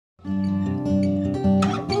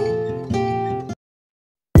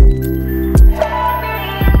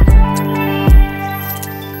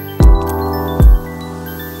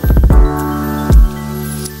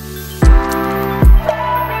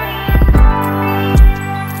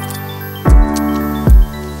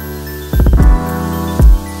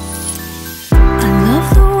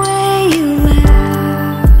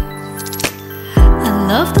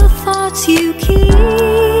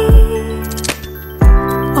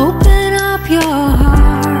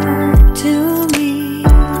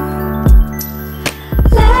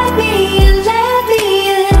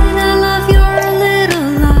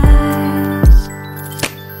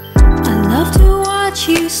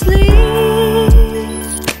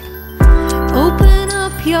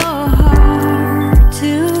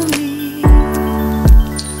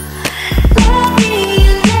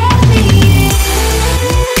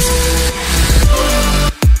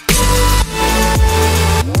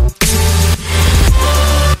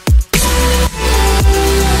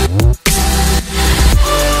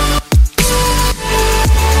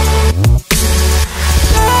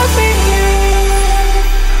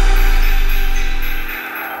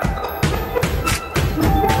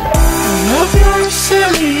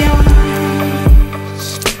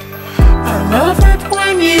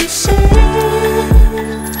you said,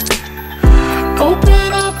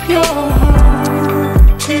 open up your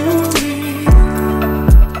heart to me.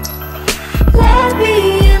 Let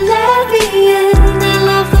me in, let me in. I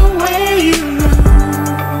love the way you move,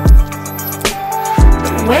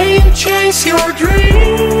 the way you chase your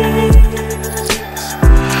dreams.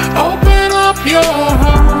 Open up your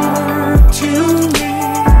heart to me.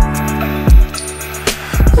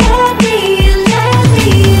 Let me in, let me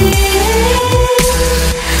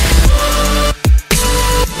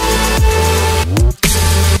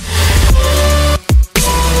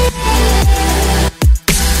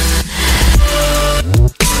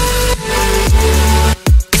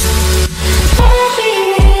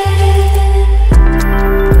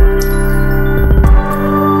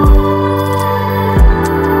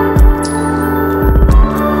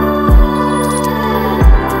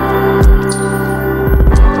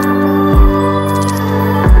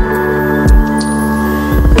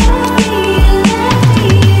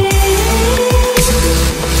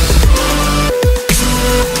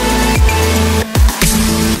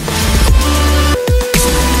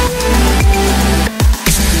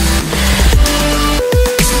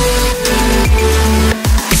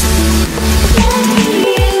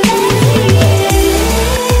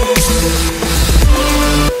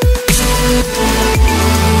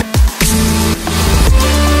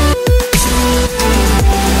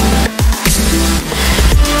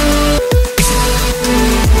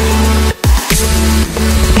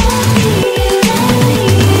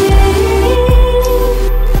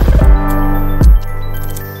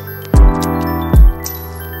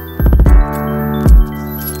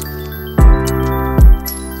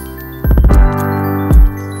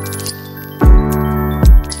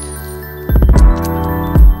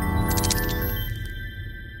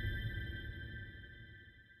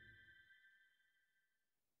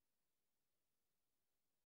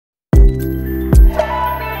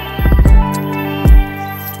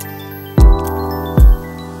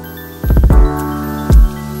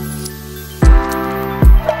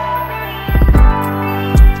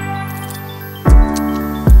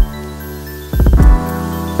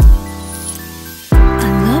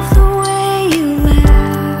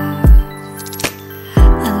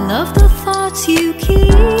you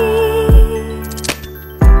keep.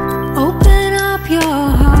 Open up your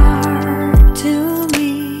heart to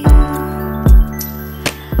me.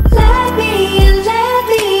 Let me in, let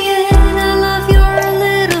me in. I love your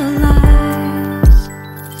little lies.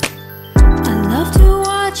 I love to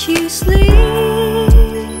watch you sleep.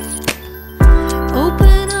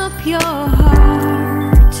 Open up your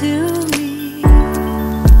heart to me.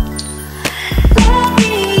 Let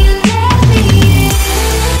me in, let me in.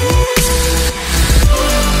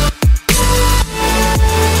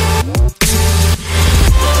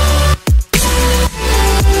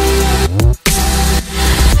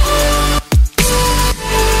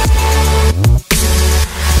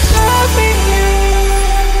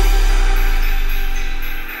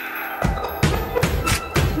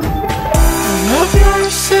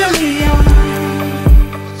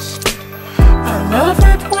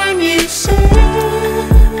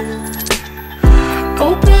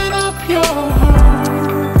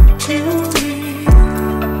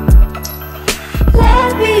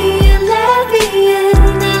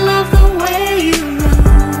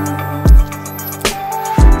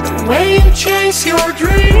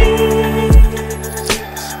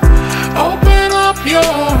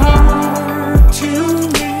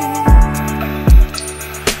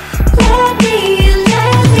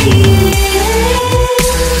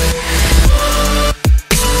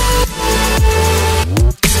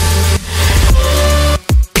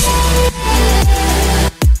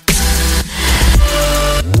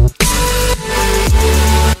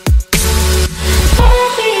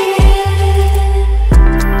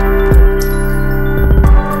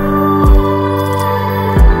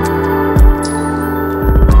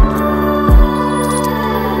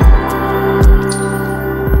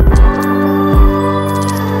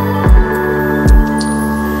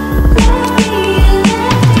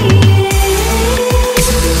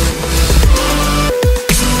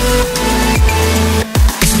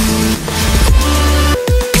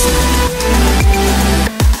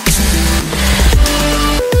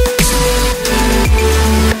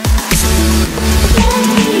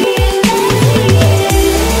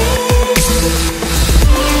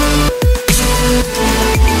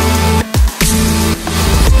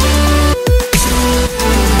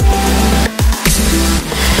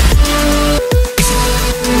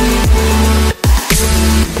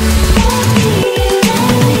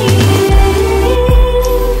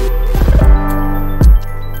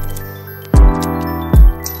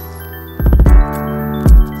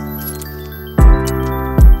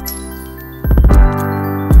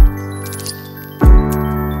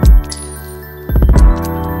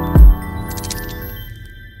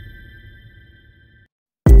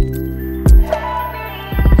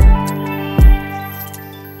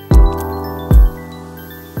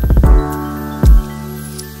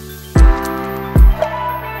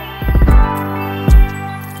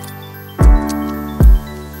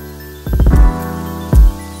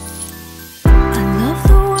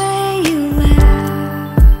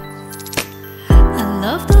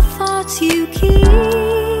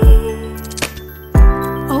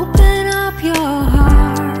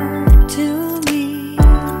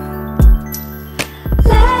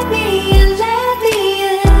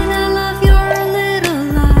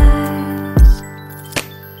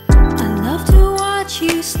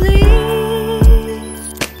 watch you sleep.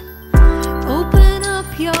 Open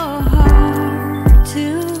up your heart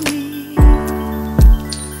to me.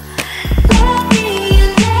 Let me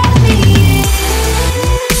in, let me in.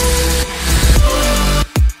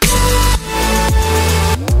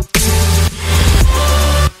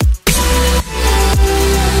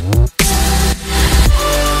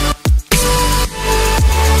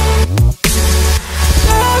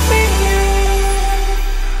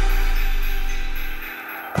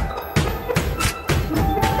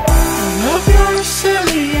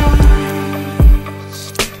 Silly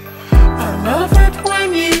eyes, I love it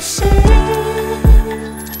when you say,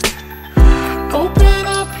 open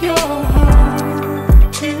up your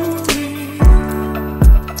heart to me.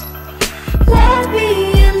 Let me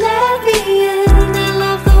in, let me in. I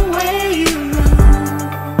love the way you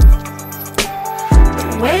love,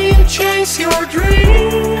 The way you chase your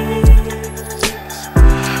dreams,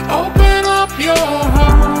 open up your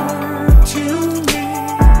heart to me.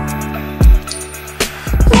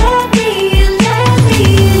 let me in, let me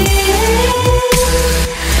in.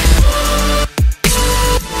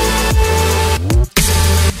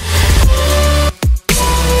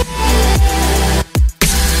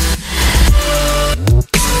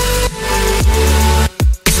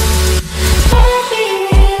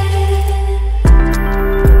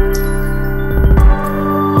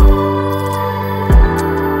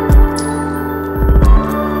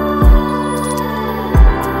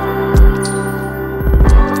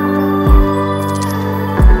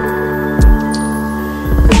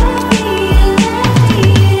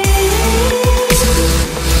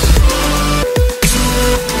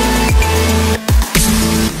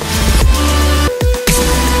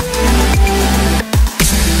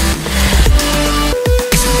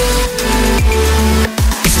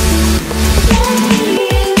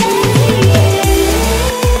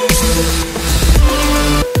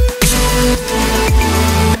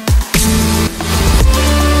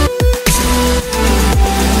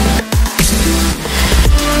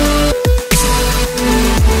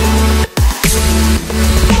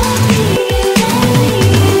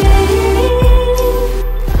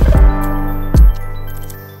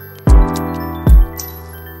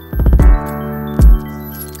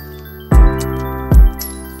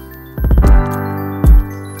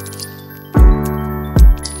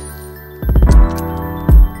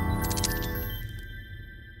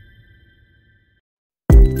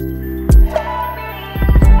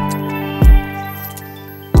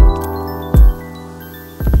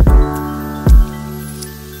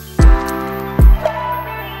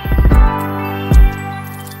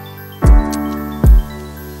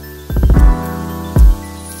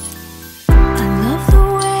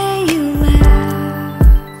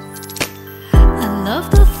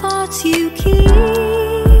 You keep.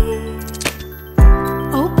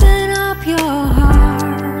 Open up your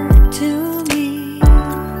heart to me.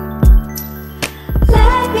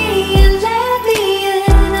 Let me in, let me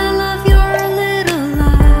in. I love your little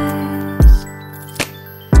lies.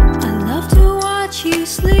 I love to watch you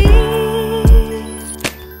sleep.